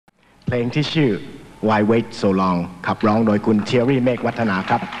เพลงที่ชื่อ Why Wait So Long ขับร้องโดยคุณเทียรี่เมฆวัฒนา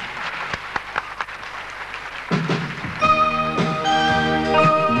ครับ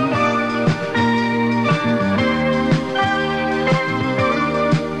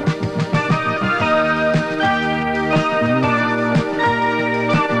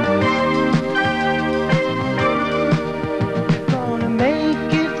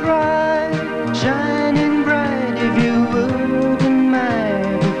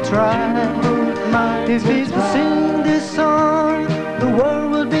If we sing this song, the world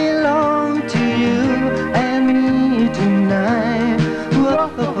will belong to you and me tonight. Whoa,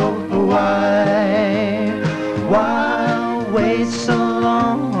 why wait so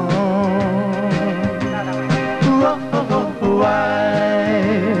long? Whoa,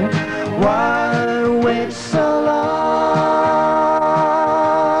 why wait so long?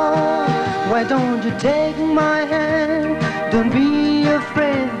 Why don't you take my hand? Don't be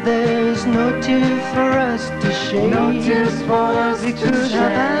afraid, there's no tears for us to shed. No tears for us to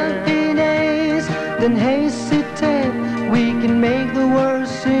shed. Happy days, then hesitate. We can make the world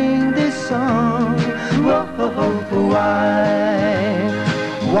sing this song.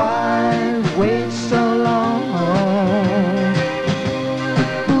 Why wait so long?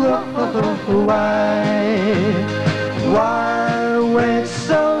 Why wait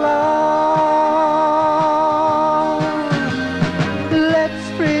so long? Let's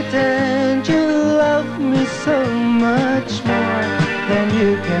pretend you love me so much more than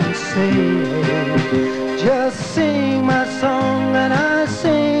you can say. Just sing my song and I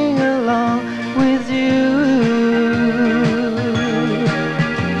sing along with you.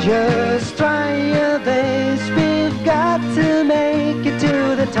 Just try your best, we've got to make it to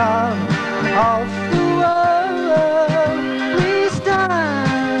the top of the world. Please,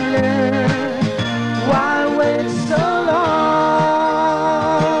 darling, why wait so long?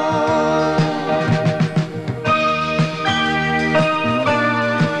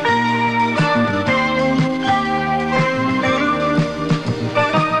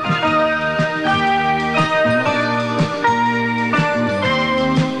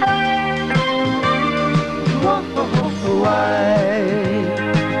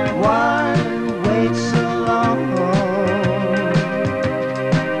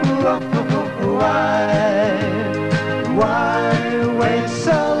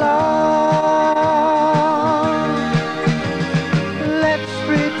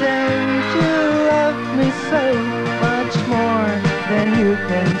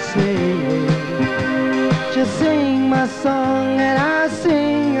 Just sing my song and I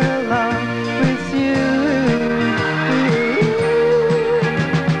sing along with you.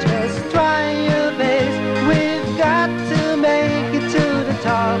 Just try your best, we've got to make it to the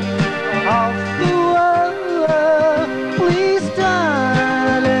top of the world. Please,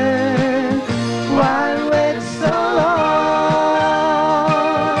 darling, why wait so long?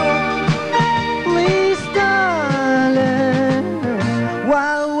 Please, darling, why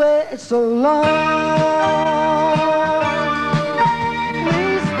wait so long?